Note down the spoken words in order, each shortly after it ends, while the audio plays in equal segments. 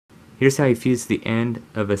Here's how you fuse the end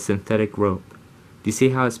of a synthetic rope. Do you see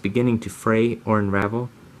how it's beginning to fray or unravel?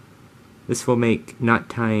 This will make knot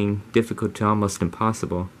tying difficult to almost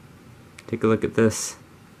impossible. Take a look at this.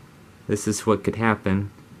 This is what could happen.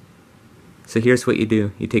 So here's what you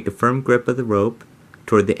do. You take a firm grip of the rope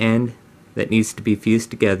toward the end that needs to be fused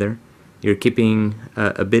together. You're keeping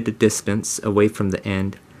a bit of distance away from the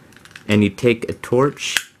end, and you take a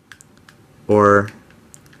torch or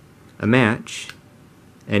a match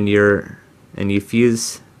and you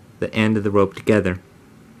fuse the end of the rope together.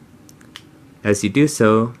 As you do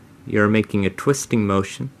so, you're making a twisting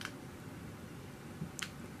motion.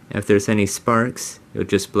 If there's any sparks, you'll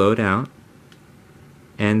just blow it out,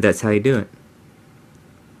 and that's how you do it.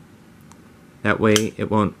 That way it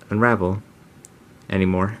won't unravel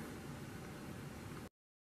anymore.